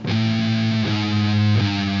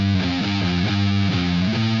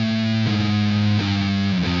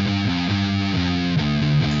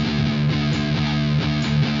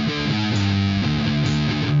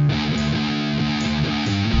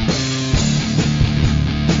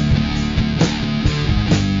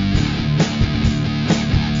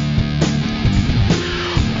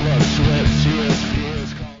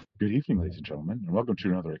and welcome to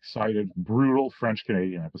another excited, brutal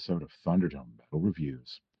French-Canadian episode of Thunderdome Metal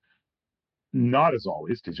Reviews. Not as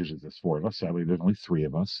always, because usually there's four of us. Sadly, there's only three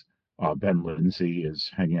of us. Ben Lindsay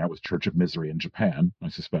is hanging out with Church of Misery in Japan, I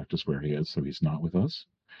suspect is where he is, so he's not with us.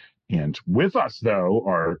 And with us, though,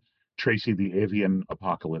 are Tracy the Avian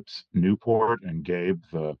Apocalypse Newport and Gabe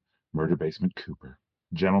the Murder Basement Cooper.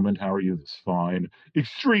 Gentlemen, how are you this fine,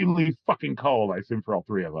 extremely fucking cold, I assume for all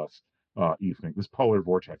three of us, evening, this polar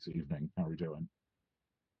vortex evening? How are we doing?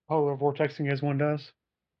 Polar vortexing as one does.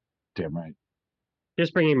 Damn right.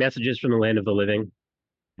 Just bringing messages from the land of the living.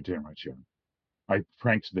 Damn right, you. I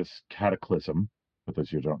pranked this Cataclysm, for those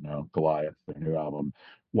of you who don't know, Goliath, their new album,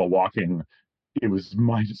 while walking. It was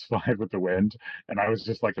 -5 with the wind, and I was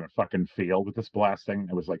just like in a fucking field with this blasting.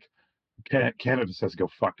 It was like Canada says, "Go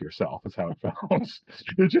fuck yourself." Is how it felt.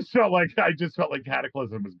 It just felt like I just felt like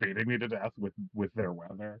Cataclysm was beating me to death with their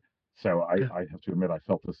weather. So I have to admit I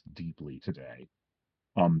felt this deeply today.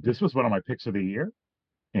 This was one of my picks of the year,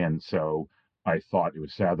 and so I thought it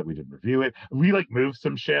was sad that we didn't review it. We like moved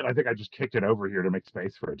some shit. I think I just kicked it over here to make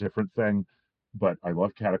space for a different thing. But I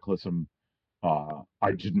love Cataclysm.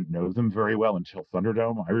 I didn't know them very well until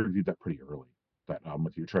Thunderdome. I reviewed that pretty early. That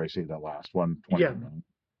with you, Tracy, that last one, Yeah.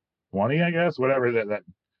 20, I guess, whatever. That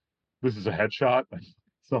this is a headshot.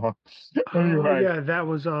 So anyway, Yeah, that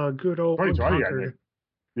was good old 2020. I mean, Unconquered.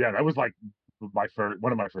 yeah, that was like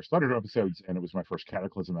one of my first Thunderdome episodes, and it was my first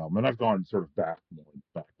Cataclysm album. And I've gone sort of back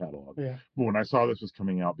catalog. Yeah. But when I saw this was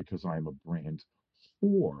coming out, because I'm a brand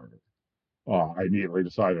whore, I immediately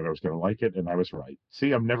decided I was going to like it, and I was right.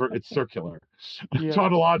 See, it's circular. Yeah.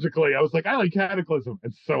 Tautologically, I was like, I like Cataclysm,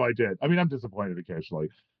 and so I did. I mean, I'm disappointed occasionally,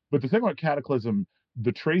 but the thing about Cataclysm,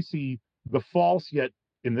 the false yet,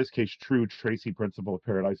 in this case, true Tracy principle of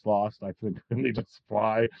Paradise Lost, I think really does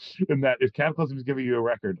apply. In that, if Cataclysm is giving you a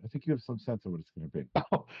record, I think you have some sense of what it's going to be.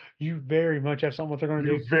 Oh, you very much have something what they're going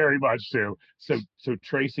to You do. very much do. So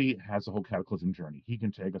Tracy has a whole Cataclysm journey. He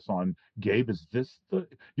can take us on. Gabe, is this the?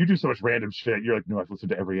 You do so much random shit. You're like, no, I've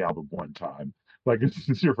listened to every album one time. Like, is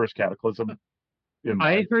this your first Cataclysm in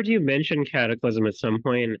I life? heard you mention Cataclysm at some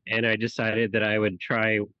point, and I decided that I would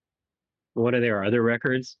try one of their other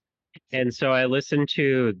records. And so I listened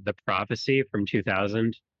to The Prophecy from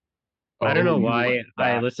 2000. I don't Oh, know you why went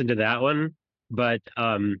I back. listened to that one, but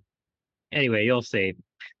anyway, you'll see.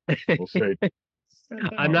 We'll see.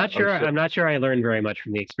 I'm not Oh sure. shit. I'm not sure I learned very much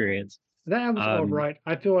from the experience. That was all Um, right.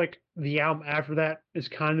 I feel like the album after that is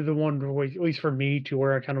kind of the one, at least for me, to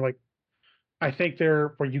where I kind of like. I think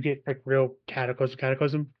they're where you get like real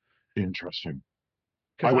cataclysm. Interesting.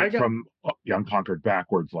 I Because I went got from Young Conquered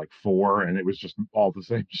backwards like four, and it was just all the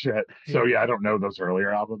same shit. So yeah. yeah, I don't know those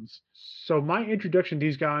earlier albums. So my introduction to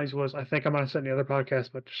these guys was, I think I might have said in the other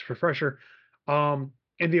podcast, but just a refresher.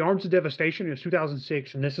 In the Arms of Devastation, it was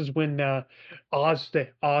 2006, and this is when the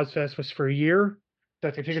Ozfest was for a year.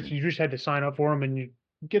 That the tickets, you just had to sign up for them and you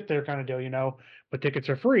get there kind of deal. But tickets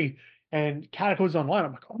are free. And Cataclysm Online,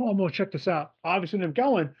 I'm like, oh, I'm gonna check this out. Obviously, I'm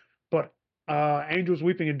going, but Angels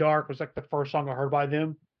Weeping in Dark was like the first song I heard by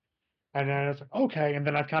them. And then I was like, okay. And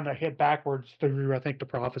then I kind of hit backwards through, I think, The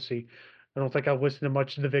Prophecy. I don't think I've listened to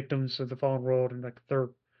much to the Victims of the Fallen World, and like they're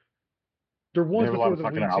They ones have a lot before of the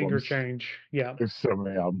fucking lead singer albums. change. Yeah, There's so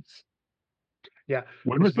many albums. yeah.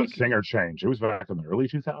 When But was the speak singer change? It was back in the early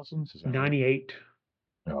 2000s. Is that right? 98,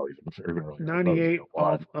 No, even earlier. I thought it was 98 like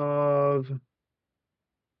off one. of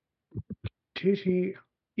Titty.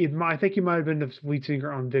 I think he might have been the lead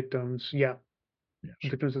singer on Victims. Yeah, Yeah,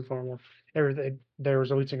 sure. Victims of the Fallen World. There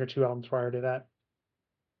was a lead singer 2 albums prior to that.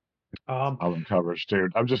 Um, Album covers,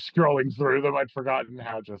 dude. I'm just scrolling through them. I'd forgotten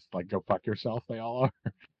how just like go fuck yourself they all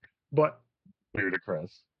are. but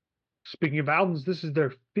Ludicrous. speaking of albums, this is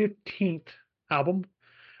their 15th album.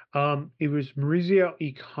 It was Maurizio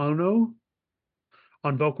Econo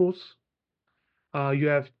on vocals. You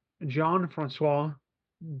have John Francois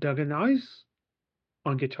Duganais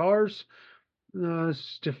on guitars,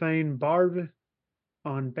 Stéphane Barbe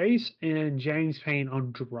on bass, and James Payne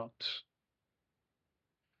on drums.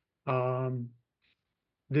 Um,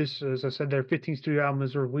 this, as I said, their 15th studio album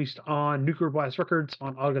is released on Nuclear Blast Records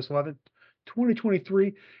on August 11th,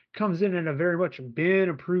 2023. Comes in at a very much been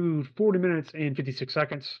approved 40 minutes and 56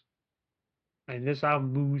 seconds. And this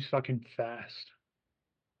album moves fucking fast.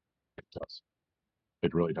 It does.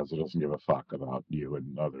 It really does. It doesn't give a fuck about you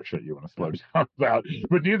and other shit you want to slow down about.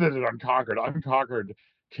 But neither did Unconquered. Unconquered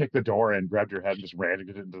kicked the door in, grabbed your head, and just ran it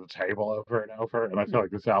into the table over and over. And I feel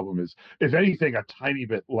like this album is, if anything, a tiny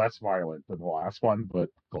bit less violent than the last one, but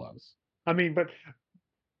close. I mean, but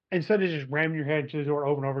instead of just ramming your head to the door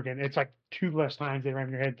over and over again, it's like two less times they ram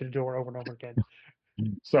your head to the door over and over again.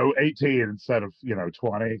 So 18 instead of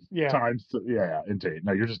 20 Yeah. times. Yeah, indeed.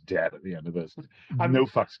 No, you're just dead at the end of this. I No mean,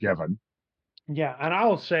 fucks given. yeah, and I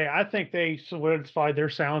will say I think they solidified their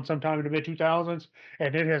sound sometime in the mid 2000s,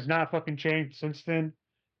 and it has not fucking changed since then,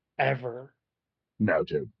 ever. No,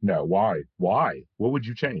 dude. No. Why? Why? What would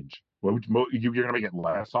you change? What would you're gonna make it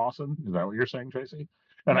less awesome? Is that what you're saying, Tracy?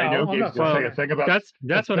 And I know No, I'm Gabe's not gonna saying say Well, a that. thing about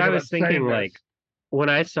that's what I was thinking. Like sameness. when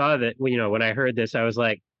I saw that, when I heard this, I was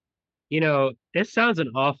like, this sounds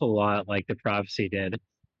an awful lot like the prophecy did,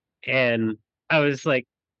 and I was like,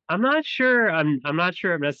 I'm not sure. I'm not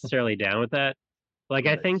sure I'm necessarily down with that. Like,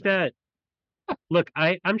 I think Amazing. that look,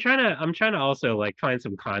 I'm trying to also like find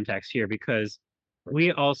some context here because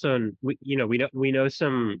we also we know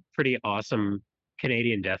some pretty awesome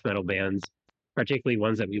Canadian death metal bands, particularly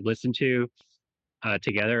ones that we listen to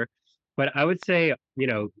together. But I would say,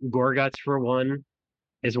 Gorguts for one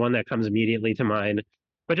is one that comes immediately to mind.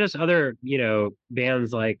 But just other,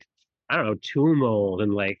 bands like, I don't know, Tumult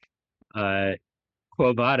and like uh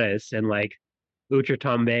Quo Vadis and like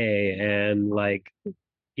Outre-Tombe and like,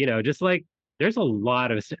 just like there's a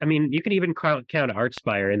lot of, I mean, you can even count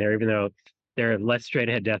Archspire in there, even though they're less straight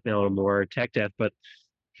ahead death metal, more tech death. But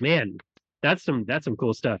man, that's some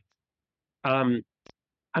cool stuff. Um,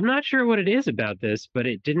 I'm not sure what it is about this, but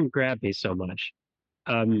it didn't grab me so much.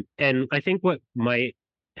 And I think what might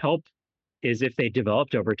help is if they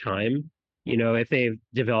developed over time, if they've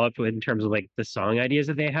developed in terms of like the song ideas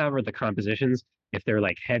that they have or the compositions, if they're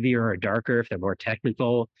like heavier or darker, if they're more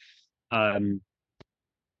technical. Um,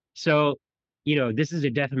 so, this is a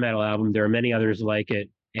death metal album. There are many others like it,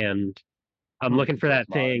 and I'm looking for Just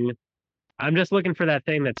that mine. thing. I'm just looking for that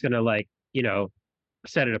thing that's gonna like,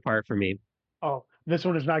 set it apart for me. Oh, this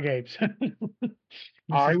one is not Gabe's.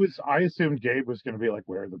 This is I assumed Gabe was going to be like,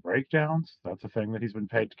 where are the breakdowns? That's a thing that he's been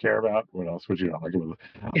paid to care about. What else would you not like about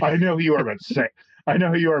it? I know who you are about I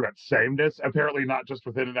know who you are about sameness. Apparently not just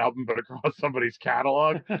within an album, but across somebody's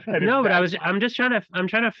catalog. And if No, but that's I'm just trying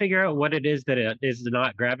to figure out what it is that it is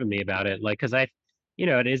not grabbing me about it. Like, because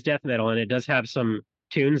it is death metal and it does have some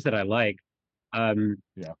tunes that I like. Um,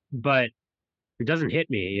 yeah, but it doesn't hit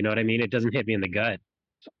me. You know what I mean? It doesn't hit me in the gut,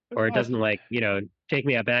 or it uh, doesn't like, take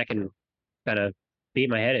me aback and kind of beat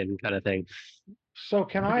my head in kind of thing. so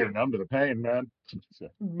can you're I numb to the pain, man.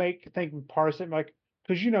 parse it like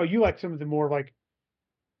because you like some of the more like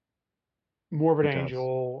Morbid It does.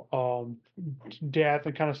 Angel, death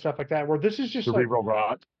and kind of stuff like that. Where this is just like Cerebral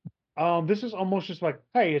rot. this is almost just like,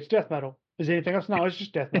 hey, it's death metal. Is there anything else? No, it's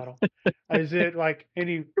just death metal. Is it like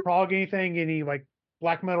any prog anything, any like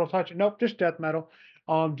black metal touch? Nope, just death metal.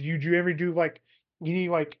 Do you ever do like any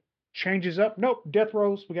like changes up? Nope, death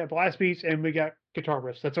rolls. We got blast beats and we got guitar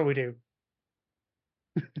riffs. That's all we do.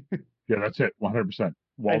 Yeah, that's it. 100%.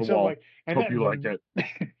 Wall And to so wall. like and Hope you like it.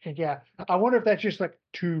 that yeah, I wonder if that's just like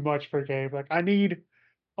too much for Gabe. Like I need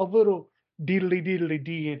a little deedly deedly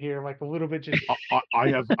d in here, like a little bit just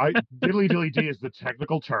I diddly dilly D is the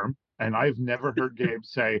technical term, and I've never heard Gabe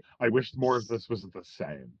say, I wish more of this was the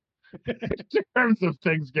same. In terms of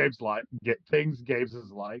things Gabe's likes.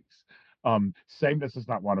 Sameness is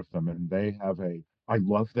not one of them, and they have I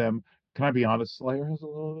love them. Can I be honest? Slayer has a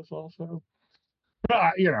little of this also.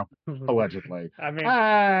 You know, allegedly. I mean,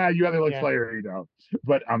 You either like yeah. Slayer or you don't.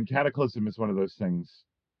 But Cataclysm is one of those things,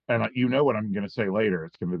 and you know what I'm going to say later.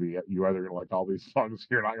 It's going to be you either going to like all these songs,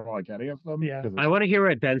 you're not going to like any of them Yeah. because I it's want to hear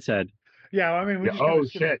what Ben said. Yeah, I mean, we yeah. just kind of Oh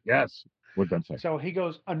skip. shit, yes. What Ben say? So he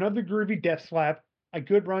goes, another groovy death slap, a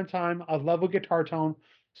good runtime, a level guitar tone,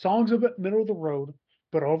 songs a bit middle of the road,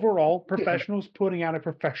 but overall, professionals putting out a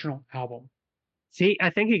professional album. See,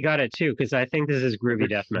 I think he got it too because I think this is I groovy think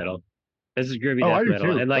death so. metal. This is groovy Oh, death I do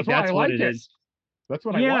metal, too. and like That's why I that's what like it it. is. That's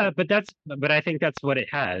what I Yeah, like. but I think that's what it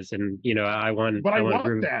has, and I want But I I want want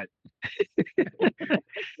groove. that.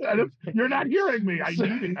 You're not hearing me. I So,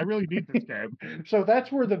 need it. I really need this game. so that's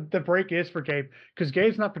where the break is for Gabe, because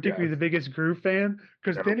Gabe's not Yes. particularly the biggest groove fan,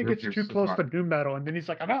 because Yeah, then it Groove gets too Juice is close not. to doom metal, and then he's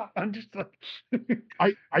like, I'm out. I'm just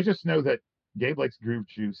like, I just know that Gabe likes Groove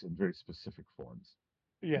Juice in very specific forms,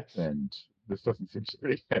 yes. and this doesn't seem to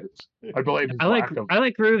be it. I blame I his like lack of I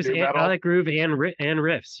like grooves new and I metal. like groove and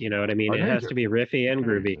riffs. You know what I mean? I It know you has do. to be riffy and I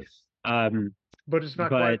know you groovy. do. Um, But it's not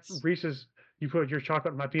quite but Reese's. You put your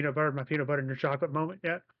chocolate in my peanut butter in your chocolate moment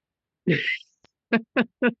yet. I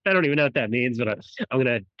don't even know what that means, but I'm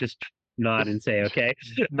gonna just nod and say okay.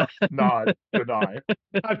 Not deny.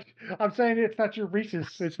 I'm, I'm saying it's not your Reese's.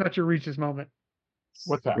 It's not your Reese's moment.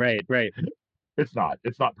 What's that? Right, right. It's not.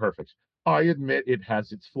 It's not perfect. I admit it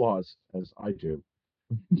has its flaws, as I do.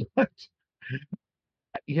 But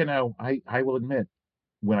I will admit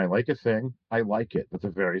when I like a thing, I like it. That's a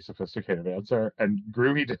very sophisticated answer. And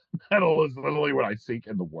groovy death metal is literally what I seek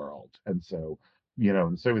in the world. And so,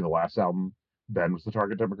 and so with the last album, Ben was the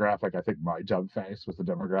target demographic. I think My Dumb Face was the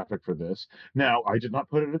demographic for this. Now, I did not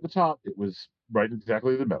put it at the top. It was right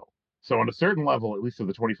exactly in the middle. So on a certain level, at least of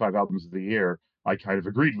the 25 albums of the year, I kind of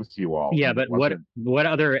agreed with you all. Yeah, And it but wasn't. what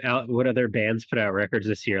other bands put out records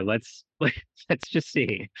this year? Let's just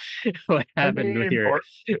see what I happened with mean, your. or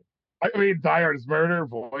I mean, Die Hard's Murder,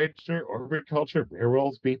 Voyager, Orbit Culture,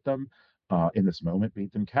 Werewolves beat them. In This Moment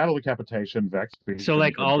beat them. Cattle Decapitation, Vex beat So them.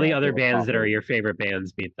 like Kid all the other Dracula, bands that are Popper. your favorite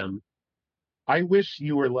bands beat them. I wish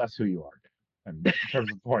you were less who you are, Dan, in terms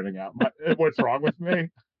of pointing out what's wrong with me.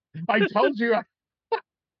 I told you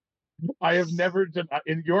I have never done.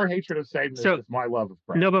 In your hatred of sameness So is my love of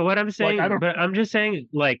Prince. no, but what I'm Like I saying, don't. but I'm just saying,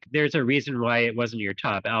 like, there's a reason why it wasn't your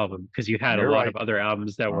top album because you had a You're lot of right. other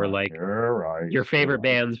albums that were like You're right. your You're favorite right.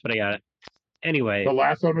 bands putting out. Anyway, The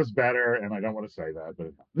last one was better, and I don't want to say that,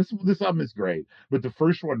 but this album is great. But the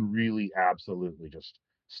first one really, absolutely just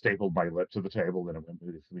stapled my lip to the table, and it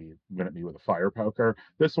went at me with a fire poker.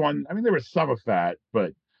 This one, I mean, there was some of that,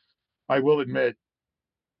 but I will admit,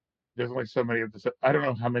 there's only so many of this. I don't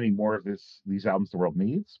know how many more of these albums the world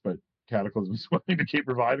needs, but Cataclysm is willing to keep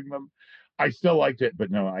providing them. I still liked it,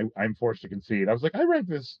 but no, I'm forced to concede. I was like, I read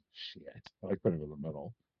this shit. I put it in the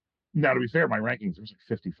middle. Now, to be fair, my rankings, there's like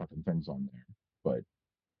 50 fucking things on there, but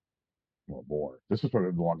or more. This was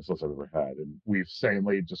probably the longest list I've ever had, and we've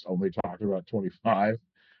sanely just only talked about 25.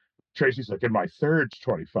 Tracy's like, in my third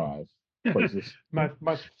 25 places, my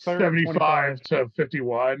third 75 25. to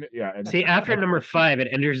 51. Yeah, and see, after number 5, it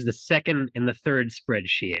enters the second and the third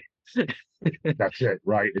spreadsheet. that's it,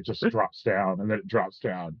 right? It just drops down, and then it drops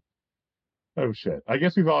down. Oh shit! I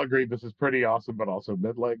guess we've all agreed this is pretty awesome, but also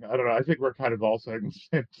middling. I don't know. I think we're kind of all saying the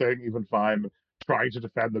same thing. Even if I'm trying to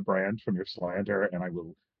defend the brand from your slander, and I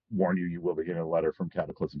will warn you, you will be getting a letter from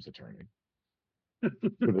Cataclysm's attorney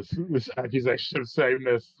for this accusation of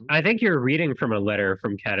sameness. I think you're reading from a letter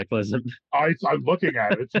from Cataclysm. I'm looking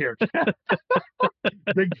at it. It's here.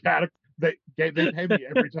 Big Catac. They pay me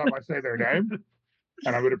every time I say their name,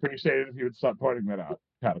 and I would appreciate it if you would stop pointing that out.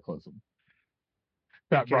 Cataclysm.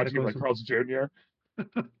 That brought to you by Cataclysm. Carl's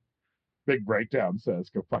Jr. Big Breakdown says,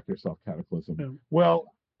 "Go fuck yourself, Cataclysm." Yeah. Well,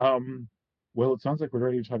 it sounds like we're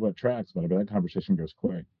ready to talk about tracks, but I bet that conversation goes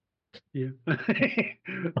quick. Yeah.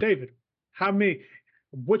 David,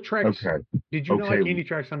 what tracks Okay. did you not Okay. like any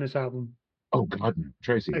tracks on this album? Oh God, no.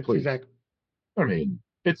 Tracy, That's please. exactly. I mean,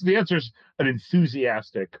 the answer's an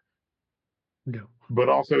enthusiastic, No. but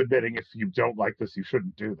also admitting if you don't like this, you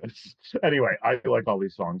shouldn't do this. Anyway, I like all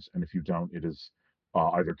these songs, and if you don't, it is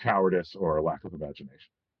either cowardice or a lack of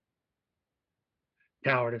imagination,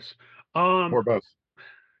 Cowardice. or both.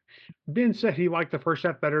 Ben said he liked the first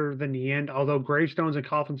half better than the end, although Gravestones and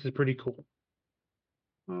Coffins is pretty cool.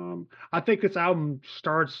 I think this album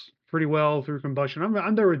starts pretty well through Combustion.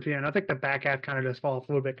 I'm there with Ben. I think the back half kind of does fall off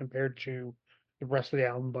a little bit compared to the rest of the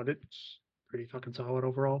album, but it's pretty fucking solid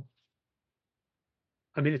overall.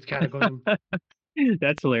 I mean, it's Cataclysm.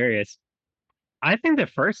 That's hilarious. I think the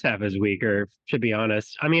first half is weaker, to be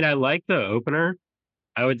honest. I mean, I like the opener.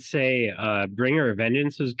 I would say Bringer of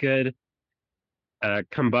Vengeance was good.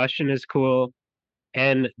 Combustion is cool.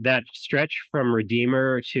 And that stretch from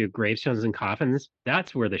Redeemer to Gravestones and Coffins,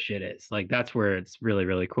 that's where the shit is. Like, that's where it's really,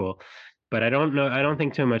 really cool. But I don't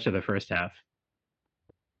think too much of the first half.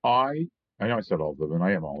 I know I said all of them, and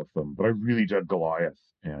I am all of them, but I really did Goliath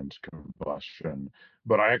and Combustion.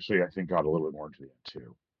 But I think got a little bit more into the end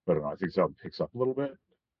too. But I don't know. I think this album picks up a little bit.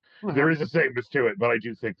 There is a sameness to it, but I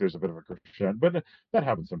do think there's a bit of a crescendo. But that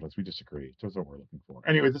happens sometimes. We disagree. That's what we're looking for.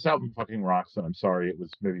 Anyway, this album fucking rocks, and I'm sorry it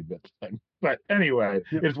was maybe a bit thing. But anyway,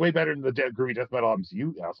 Yep. it's way better than the groovy death metal albums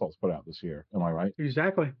you assholes put out this year. Am I right?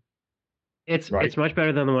 Exactly. It's Right? much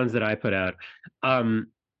better than the ones that I put out.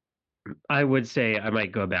 I would say I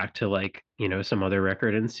might go back to like, some other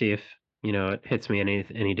record and see if, it hits me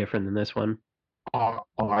any different than this one.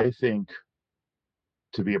 I think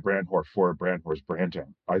to be a brand whore for a brand whore's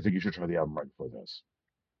branding, I think you should try the album right before this.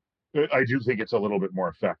 I do think it's a little bit more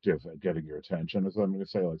effective at getting your attention, as I'm going to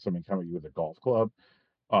say, like something coming at you with a golf club.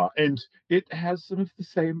 And it has some of the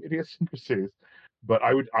same idiosyncrasies, but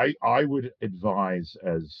I would advise,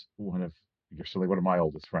 as you're certainly one of my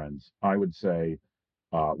oldest friends, I would say,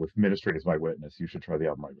 with Ministry as my witness, you should try the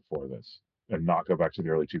album right before this and not go back to the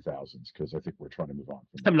early 2000s, because I think we're trying to move on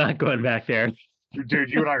from I'm not going back there. Dude,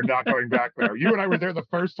 you and I are not going back there. You and I were there the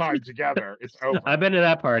first time together. It's over. I've been to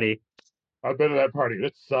that party. I've been to that party.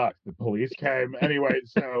 It sucked. The police came. Anyway,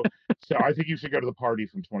 so So I think you should go to the party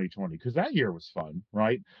from 2020 because that year was fun,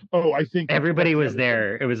 right? Oh, I think Everybody that's the was other thing.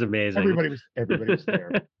 there. It was amazing. Everybody was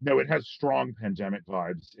there. No, it has strong pandemic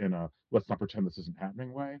vibes in a let's not pretend this isn't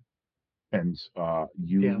happening way. And Yeah.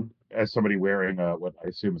 you, as somebody wearing what I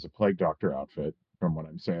assume is a plague doctor outfit, from what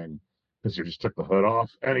I'm saying, because you just took the hood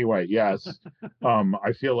off. Anyway, yes,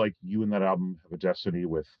 I feel like you and that album have a destiny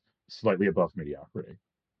with slightly above mediocrity.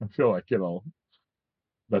 I feel like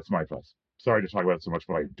that's my thoughts. Sorry to talk about it so much,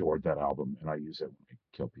 but I adored that album, and I use it when I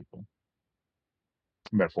kill people,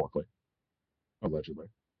 metaphorically, allegedly.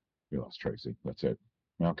 We lost Tracy. That's it.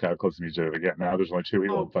 Now Cataclysm did it again. Now there's only two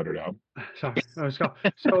people in Oh, Thunderdome. sorry. I was go.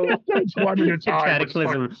 So It's one at a time. Which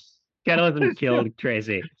Cataclysm. Cataclysm it's, killed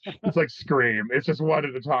Tracy. it's like Scream. It's just one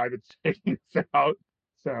at a time. It's taking us out.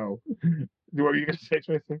 So, what were you going to say,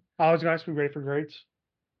 Tracy? I was gonna ask, we ready for grades?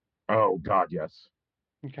 Oh God, yes.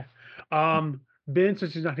 Okay. Ben,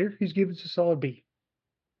 since he's not here, he's giving us a solid B.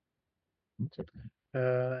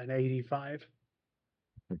 An 85.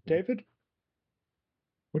 David,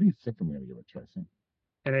 What do you think I'm going to give it, Tracy?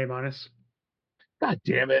 an A minus. God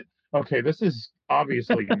damn it. Okay, this is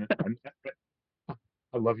obviously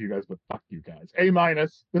I love you guys, but fuck you guys. A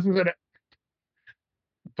minus. This is an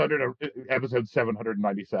Thunder episode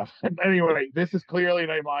 797. Anyway, this is clearly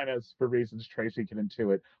an A minus for reasons Tracy can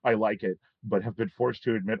intuit. I like it, but have been forced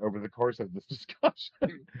to admit over the course of this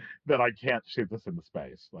discussion that I can't shoot this into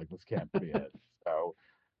space. Like this can't be it. So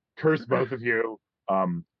curse both of you. A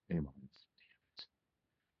minus.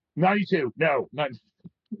 92. No, not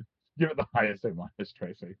give it the highest A minus,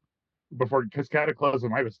 Tracy. Because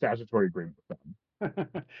Cataclysm, I have a statutory agreement with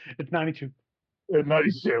them. It's 92.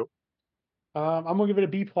 92. I'm gonna give it a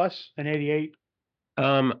B plus, an 88.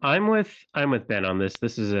 I'm with Ben on this.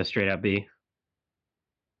 This is a straight up B.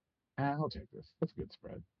 I'll take this. That's a good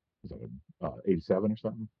spread. Is that 87 or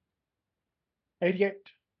something? 88.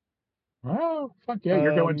 Oh, fuck yeah.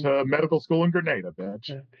 You're going to medical school in Grenada, bitch.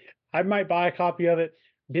 Yeah. I might buy a copy of it.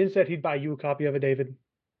 Ben said he'd buy you a copy of it, David.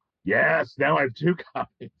 Yes, now I have 2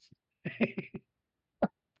 copies.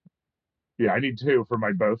 Yeah, I need 2 for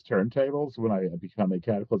my both turntables when I become a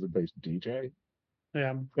Cataclysm-based DJ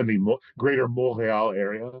Yeah. in the greater Montreal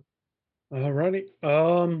area. Alrighty.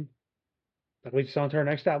 That leads us on to our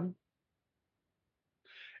next album.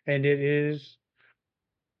 And it is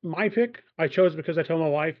my pick. I chose because I told my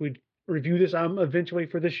wife we'd review this album eventually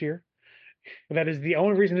for this year. That is the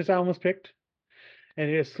only reason this album was picked. And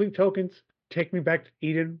it is Sleep Tokens, Take Me Back to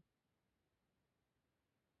Eden.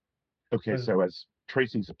 Okay, so as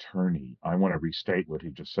Tracy's attorney, I want to restate what he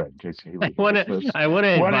just said in case I Haley want hears to this.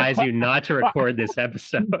 advise you not to record this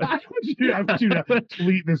episode. I want you to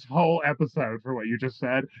delete this whole episode for what you just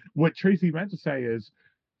said. What Tracy meant to say is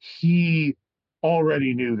he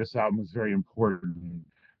already knew this album was very important.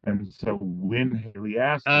 And so when Haley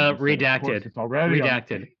asked him, he said, of course, Redacted. it's already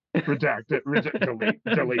Redacted. redacted,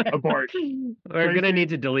 delete, abort. We're Tracy, gonna need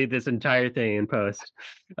to delete this entire thing in post.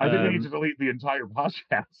 I think we need to delete the entire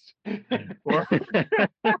podcast, or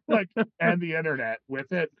like and the internet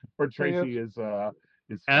with it. Or Tracy is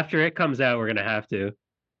after it comes out, we're gonna have to.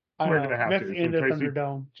 we're gonna have That's to. the end So of Tracy,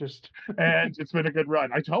 Thunderdome. Just and it's been a good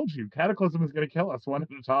run. I told you, Cataclysm is going to kill us one at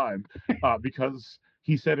a time, because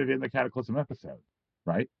he said it in the Cataclysm episode,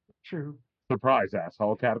 right? true. Surprise,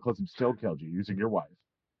 asshole! Cataclysm still killed you using your wife.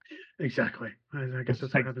 Exactly. I guess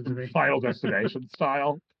that's Like what happens to me. Final Destination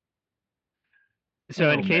style. So,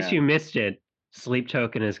 Oh, in case man. you missed it, Sleep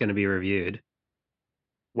Token is going to be reviewed.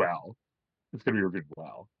 Well, it's going to be reviewed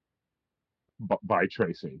well by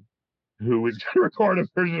Tracy, who is going to record a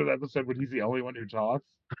version of the episode when he's the only one who talks.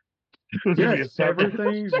 There's going to be a separate,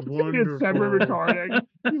 everything's there's gonna be a separate wonderful.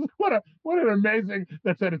 recording. What an amazing,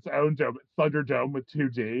 that's at its own dome, Thunderdome with 2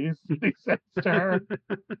 Ds. He says to her.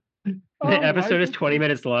 The Oh, episode life is 20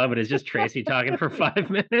 minutes long, but it's just Tracy talking for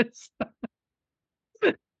 5 minutes.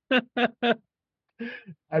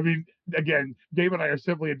 I mean, again, Dave and I are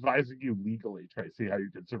simply advising you legally, Tracy, how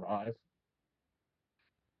you can survive.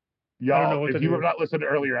 I don't know Y'all, what if to you do. have not listened to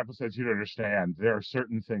earlier episodes, you don't understand. There are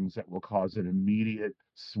certain things that will cause an immediate,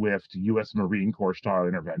 swift U.S. Marine Corps style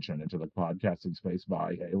intervention into the podcasting space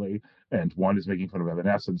by Haley, and one is making fun of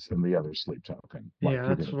Evanescence, and the other is Sleep Token. Like,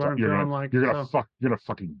 Yeah, that's what I'm feeling like. you're gonna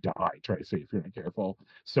fucking die, Tracy, if you're not careful.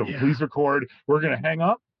 So Yeah. please record. We're gonna hang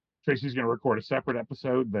up. Tracy's gonna record a separate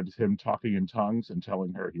episode that is him talking in tongues and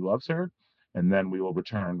telling her he loves her, and then we will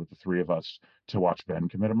return with the 3 of us to watch Ben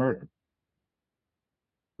commit a murder.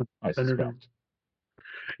 I suspect.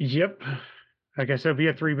 Yep. I guess it'll be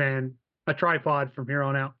a 3-man, a tripod from here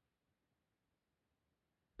on out.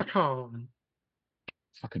 Oh.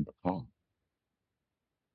 Fucking Bacall.